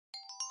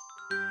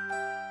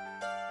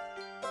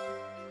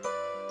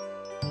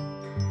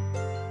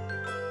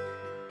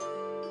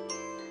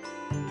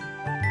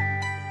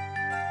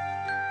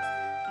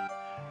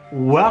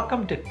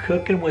Welcome to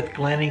Cooking with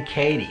Glenn and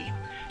Katie.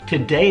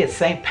 Today is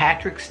St.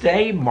 Patrick's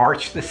Day,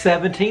 March the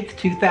 17th,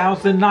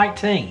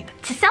 2019.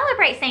 To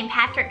celebrate St.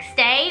 Patrick's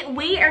Day,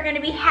 we are going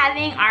to be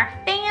having our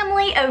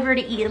family over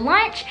to eat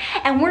lunch,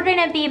 and we're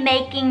going to be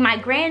making my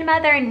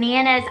grandmother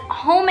Nana's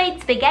homemade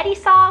spaghetti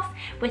sauce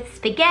with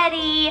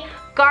spaghetti,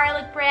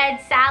 garlic bread,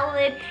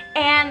 salad,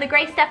 and the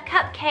Gray Stuff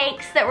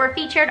cupcakes that were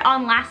featured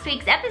on last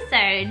week's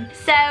episode.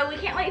 So we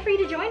can't wait for you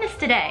to join us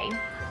today.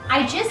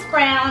 I just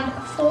browned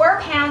 4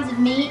 pounds of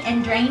meat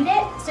and drained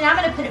it, so now I'm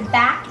gonna put it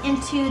back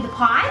into the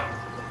pot.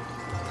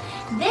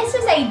 This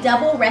is a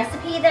double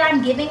recipe that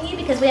I'm giving you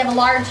because we have a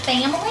large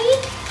family.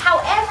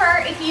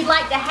 However, if you'd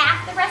like to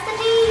half the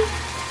recipe,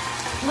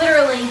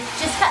 literally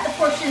just cut the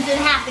portions in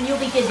half and you'll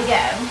be good to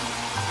go.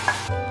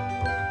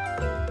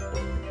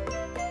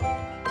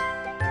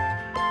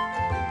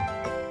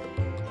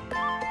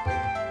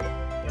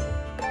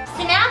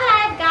 So now that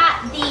I've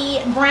got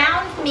the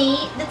browned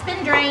meat that's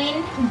been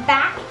drained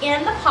back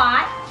in the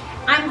pot,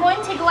 I'm going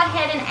to go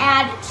ahead and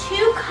add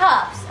 2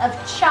 cups of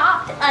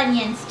chopped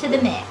onions to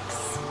the mix.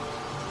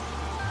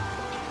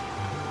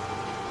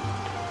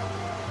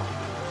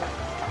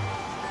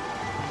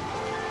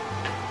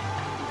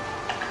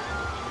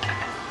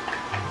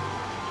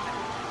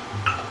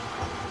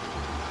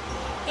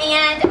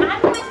 And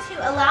I'm going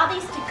to allow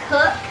these to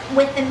cook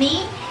with the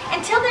meat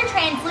until they're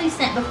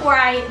translucent before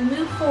I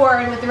move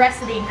forward with the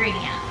rest of the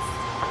ingredients.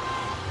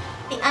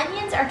 The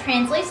onions are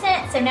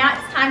translucent, so now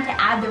it's time to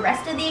add the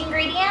rest of the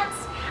ingredients.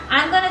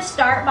 I'm going to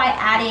start by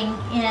adding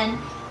in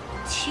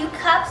 2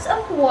 cups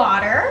of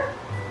water.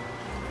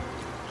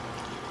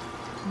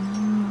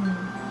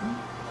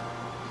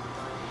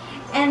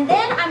 And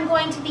then I'm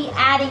going to be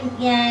adding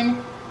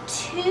in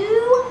 2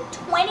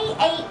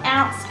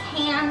 28-ounce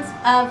cans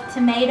of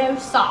tomato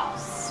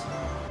sauce.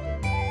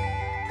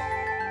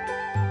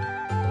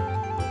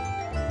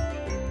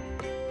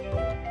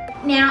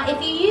 Now,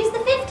 if you use the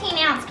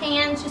 15-ounce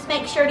cans, just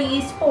make sure to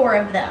use 4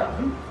 of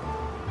them.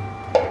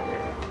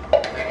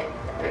 Okay.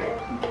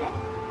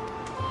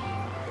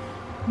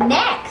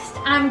 Next,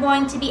 I'm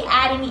going to be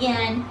adding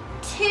in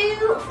 2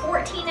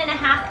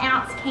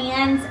 14.5-ounce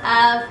cans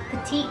of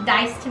petite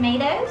diced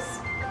tomatoes.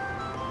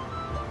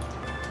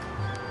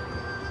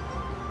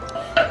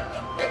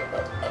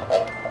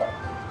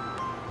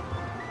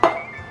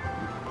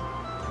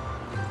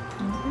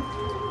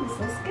 This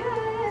looks good.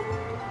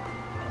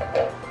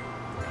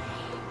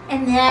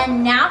 And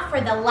then now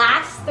for the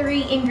last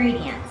 3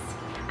 ingredients.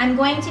 I'm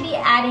going to be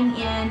adding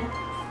in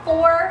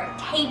 4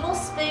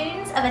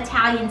 tablespoons of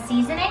Italian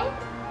seasoning,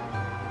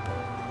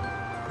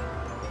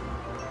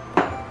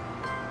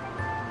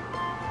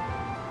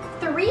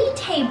 3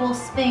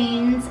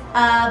 tablespoons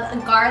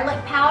of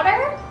garlic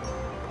powder,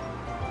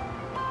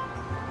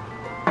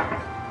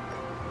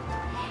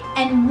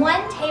 and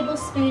 1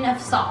 tablespoon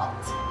of salt.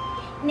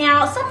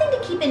 Now, something to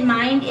keep in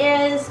mind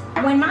is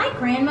when my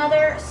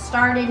grandmother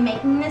started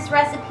making this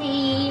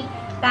recipe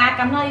back,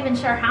 I'm not even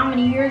sure how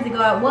many years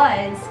ago it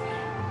was,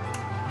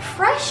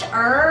 fresh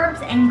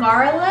herbs and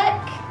garlic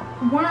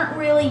weren't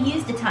really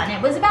used a ton. It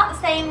was about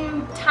the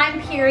same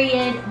time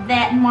period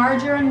that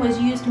margarine was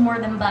used more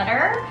than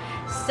butter.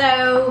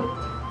 So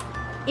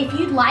if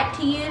you'd like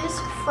to use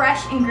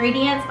fresh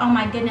ingredients, oh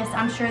my goodness,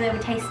 I'm sure they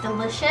would taste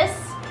delicious.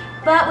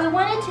 But we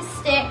wanted to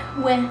stick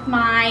with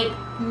my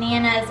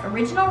Nana's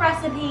original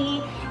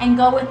recipe and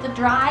go with the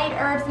dried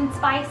herbs and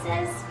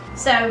spices.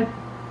 So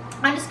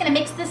I'm just gonna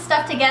mix this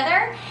stuff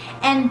together,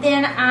 and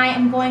then I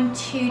am going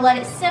to let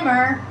it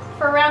simmer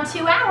for around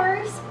 2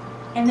 hours,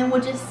 and then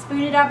we'll just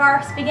spoon it up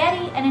our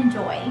spaghetti and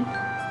enjoy.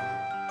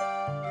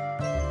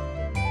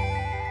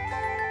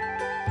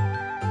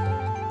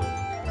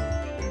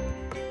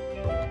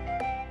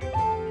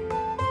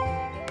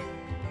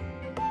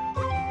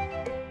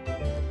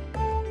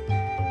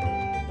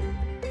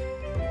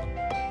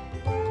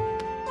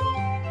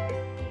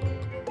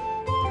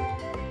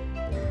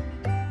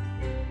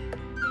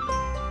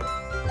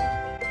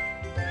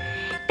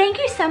 Thank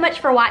you so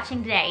much for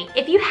watching today.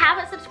 If you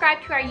haven't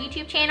subscribed to our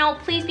YouTube channel,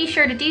 please be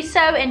sure to do so,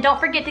 and don't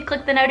forget to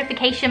click the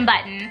notification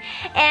button.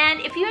 And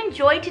if you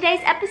enjoyed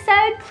today's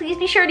episode, please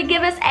be sure to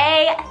give us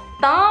a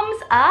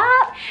thumbs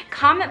up,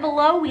 comment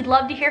below, we'd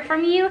love to hear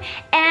from you,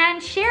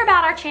 and share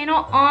about our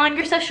channel on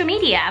your social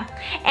media.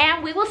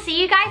 And we will see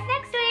you guys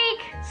next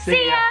week.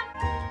 See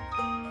ya.